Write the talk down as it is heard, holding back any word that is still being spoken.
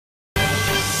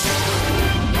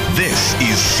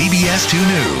is CBS 2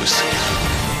 News.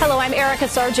 Hello, I'm Irika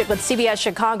Sargent with CBS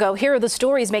Chicago. Here are the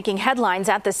stories making headlines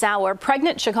at this hour.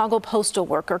 Pregnant Chicago postal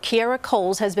worker Kiera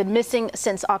Coles has been missing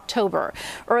since October.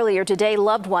 Earlier today,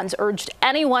 loved ones urged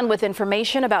anyone with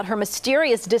information about her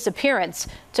mysterious disappearance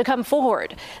to come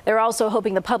forward. They're also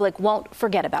hoping the public won't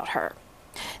forget about her.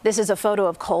 This is a photo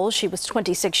of Coles. She was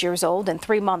 26 years old and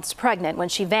 3 months pregnant when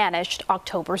she vanished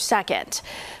October 2nd.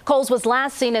 Coles was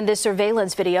last seen in this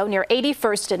surveillance video near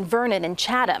 81st and Vernon in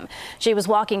Chatham. She was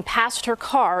walking past her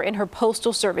car in her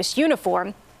Postal Service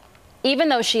uniform, even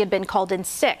though she had been called in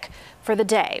sick for the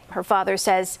day. Her father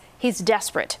says he's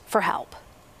desperate for help.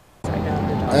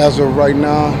 As of right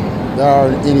now, there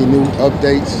aren't any new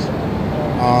updates.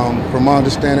 From my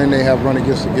understanding, they have run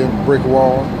against a brick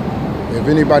wall. If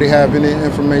anybody have any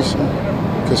information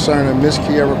concerning Miss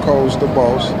Kiera Coles, the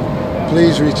boss,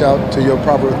 please reach out to your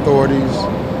proper authorities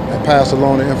and pass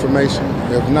along the information.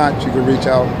 If not, you can reach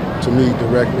out to me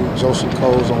directly, Joseph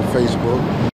Coles on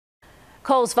Facebook.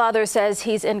 Coles' father says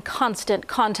he's in constant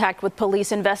contact with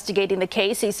police investigating the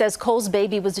case. He says Coles'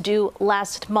 baby was due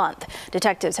last month.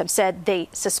 Detectives have said they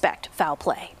suspect foul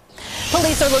play.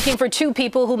 Police are looking for 2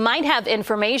 people who might have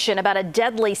information about a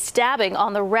deadly stabbing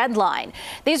on the Red Line.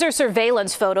 These are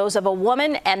surveillance photos of a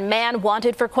woman and man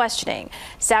wanted for questioning.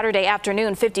 Saturday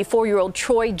afternoon, 54-year-old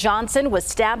Troy Johnson was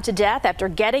stabbed to death after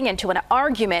getting into an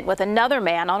argument with another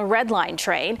man on a Red Line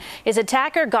train. His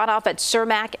attacker got off at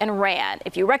Cermak and ran.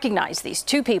 If you recognize these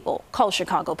 2 people, call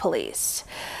Chicago police.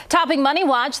 Topping Money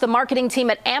Watch, the marketing team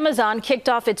at Amazon kicked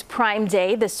off its Prime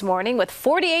Day this morning with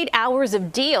 48 hours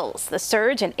of deals. The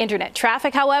surge in internet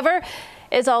traffic, however,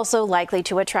 is also likely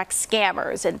to attract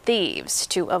scammers and thieves.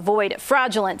 To avoid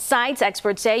fraudulent sites,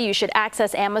 experts say you should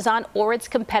access Amazon or its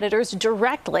competitors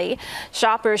directly.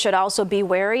 Shoppers should also be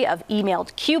wary of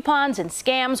emailed coupons and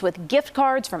scams with gift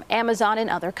cards from Amazon and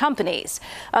other companies.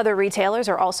 Other retailers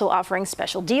are also offering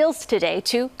special deals today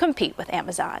to compete with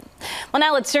Amazon. Well,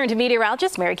 now let's turn to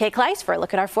meteorologist Mary Kay Kleist for a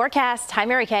look at our forecast. Hi,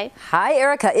 Mary Kay. Hi,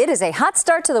 Erica. It is a hot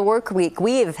start to the work week.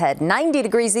 We have had 90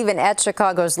 degrees even at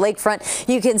Chicago's lakefront.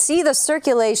 You can see the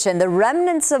circulation. The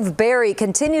remnants of Barry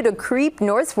continue to creep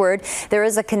northward. There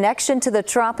is a connection to the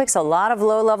tropics, a lot of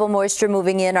low-level moisture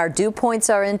moving in. Our dew points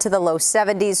are into the low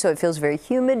 70s, so it feels very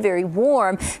humid, very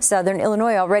warm. Southern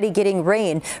Illinois already getting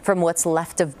rain from what's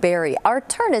left of Barry. Our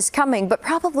turn is coming, but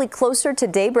probably closer to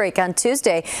daybreak on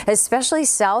Tuesday, especially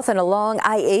south and along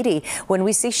I-80. When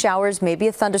we see showers, maybe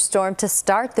a thunderstorm to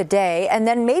start the day, and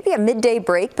then maybe a midday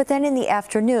break, but then in the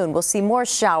afternoon, we'll see more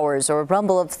showers or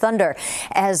rumble of thunder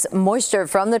as moisture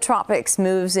from the tropics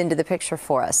moves into the picture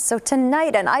for us. So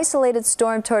tonight, an isolated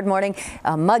storm toward morning,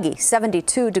 a muggy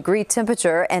 72-degree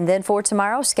temperature, and then for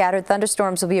tomorrow, scattered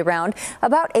thunderstorms will be around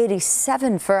about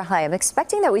 87 for a high. I'm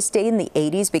expecting that we stay in the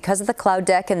 80s because of the cloud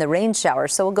deck and the rain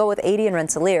showers. So we'll go with 80 in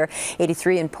Rensselaer,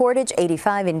 83 in Portage,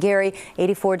 85 in Gary,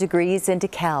 84 degrees in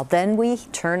DeKalb. Then we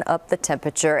turn up the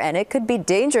temperature, and it could be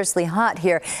dangerously hot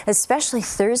here, especially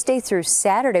Thursday through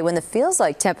Saturday when the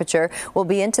feels-like temperature will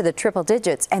be into the triple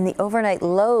digits, and the overnight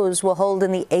lows will hold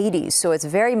in the 80s, so it's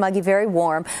very muggy, very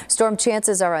warm. Storm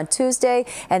chances are on Tuesday,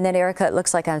 and then, Erica, it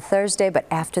looks like on Thursday, but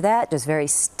after that, just very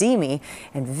steamy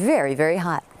and very, very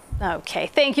hot. Okay,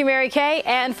 thank you, Mary Kay.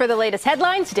 And for the latest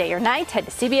headlines, day or night, head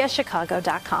to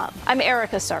CBSChicago.com. I'm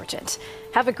Irika Sargent.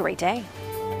 Have a great day.